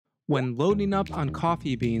When loading up on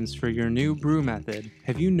coffee beans for your new brew method,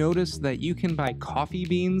 have you noticed that you can buy coffee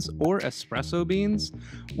beans or espresso beans?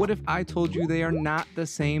 What if I told you they are not the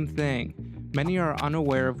same thing? Many are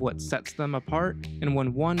unaware of what sets them apart and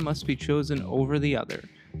when one must be chosen over the other.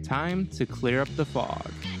 Time to clear up the fog.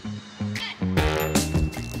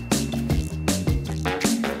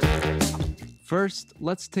 First,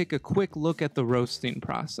 let's take a quick look at the roasting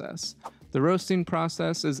process. The roasting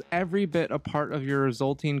process is every bit a part of your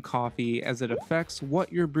resulting coffee as it affects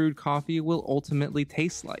what your brewed coffee will ultimately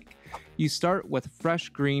taste like. You start with fresh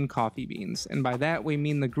green coffee beans, and by that we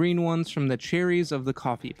mean the green ones from the cherries of the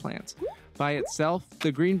coffee plant. By itself,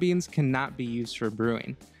 the green beans cannot be used for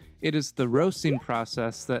brewing. It is the roasting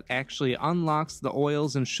process that actually unlocks the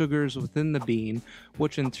oils and sugars within the bean,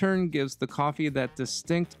 which in turn gives the coffee that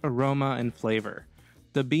distinct aroma and flavor.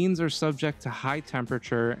 The beans are subject to high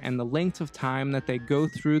temperature, and the length of time that they go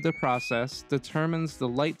through the process determines the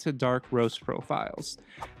light to dark roast profiles.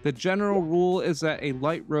 The general rule is that a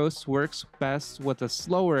light roast works best with a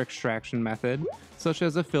slower extraction method, such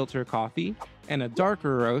as a filter coffee, and a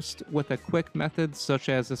darker roast with a quick method such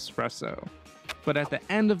as espresso. But at the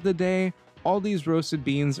end of the day, all these roasted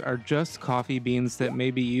beans are just coffee beans that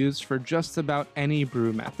may be used for just about any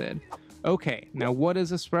brew method. Okay, now what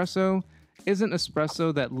is espresso? Isn't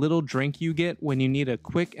espresso that little drink you get when you need a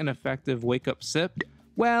quick and effective wake-up sip?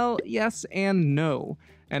 Well, yes and no.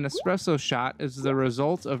 An espresso shot is the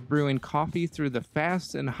result of brewing coffee through the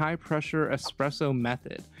fast and high-pressure espresso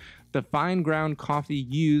method. The fine ground coffee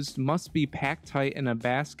used must be packed tight in a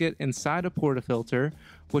basket inside a portafilter,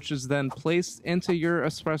 which is then placed into your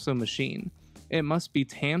espresso machine. It must be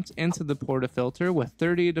tamped into the portafilter with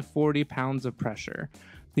 30 to 40 pounds of pressure.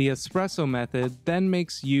 The espresso method then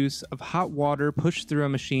makes use of hot water pushed through a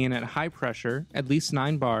machine at high pressure, at least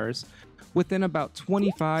 9 bars, within about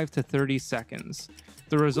 25 to 30 seconds.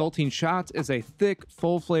 The resulting shot is a thick,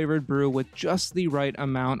 full-flavored brew with just the right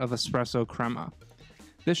amount of espresso crema.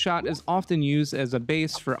 This shot is often used as a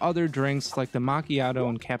base for other drinks like the macchiato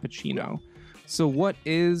and cappuccino. So what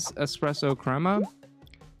is espresso crema?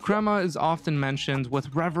 Crema is often mentioned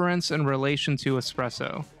with reverence in relation to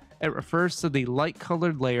espresso. It refers to the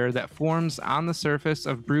light-colored layer that forms on the surface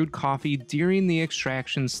of brewed coffee during the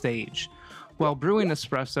extraction stage. While brewing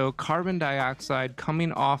espresso, carbon dioxide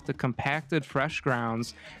coming off the compacted fresh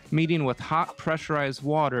grounds, meeting with hot pressurized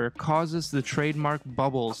water, causes the trademark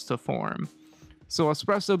bubbles to form. So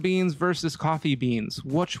espresso beans versus coffee beans,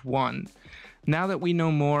 which one? Now that we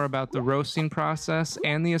know more about the roasting process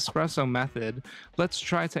and the espresso method, let's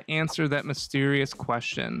try to answer that mysterious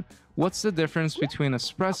question. What's the difference between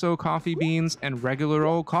espresso coffee beans and regular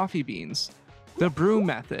old coffee beans? The brew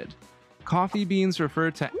method. Coffee beans refer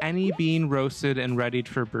to any bean roasted and readied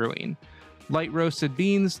for brewing. Light roasted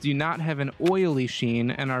beans do not have an oily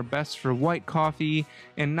sheen and are best for white coffee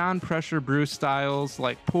and non-pressure brew styles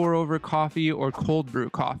like pour-over coffee or cold brew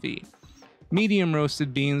coffee. Medium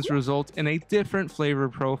roasted beans result in a different flavor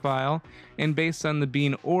profile and based on the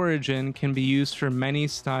bean origin can be used for many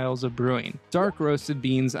styles of brewing. Dark roasted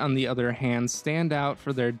beans, on the other hand, stand out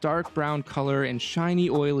for their dark brown color and shiny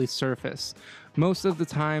oily surface. Most of the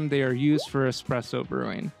time they are used for espresso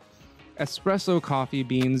brewing. Espresso coffee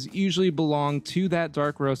beans usually belong to that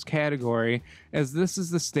dark roast category, as this is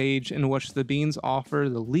the stage in which the beans offer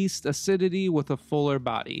the least acidity with a fuller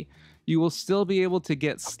body. You will still be able to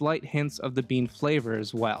get slight hints of the bean flavor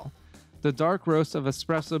as well. The dark roasts of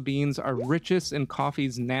espresso beans are richest in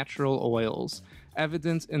coffee's natural oils,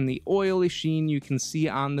 evident in the oily sheen you can see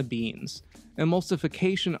on the beans.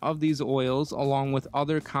 Emulsification of these oils, along with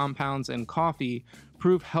other compounds in coffee,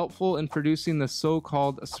 prove helpful in producing the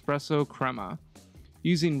so-called espresso crema.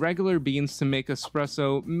 Using regular beans to make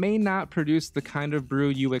espresso may not produce the kind of brew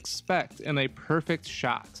you expect in a perfect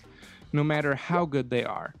shot, no matter how good they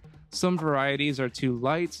are. Some varieties are too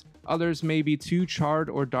light, others may be too charred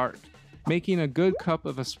or dark. Making a good cup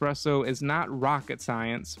of espresso is not rocket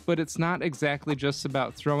science, but it's not exactly just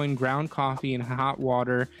about throwing ground coffee and hot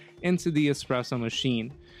water into the espresso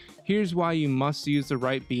machine. Here's why you must use the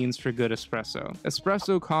right beans for good espresso.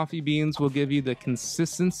 Espresso coffee beans will give you the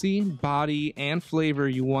consistency, body, and flavor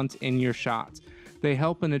you want in your shot. They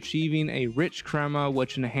help in achieving a rich crema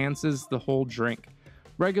which enhances the whole drink.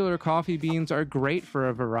 Regular coffee beans are great for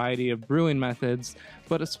a variety of brewing methods,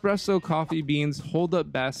 but espresso coffee beans hold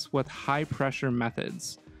up best with high pressure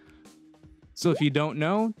methods. So if you don't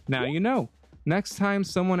know, now you know. Next time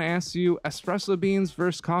someone asks you espresso beans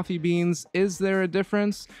versus coffee beans, is there a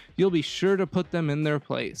difference? You'll be sure to put them in their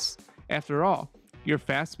place. After all, you're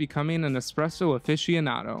fast becoming an espresso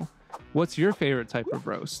aficionado. What's your favorite type of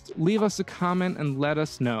roast? Leave us a comment and let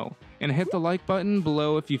us know. And hit the like button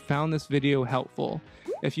below if you found this video helpful.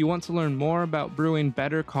 If you want to learn more about brewing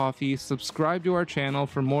better coffee, subscribe to our channel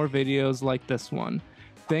for more videos like this one.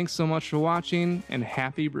 Thanks so much for watching, and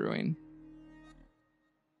happy brewing!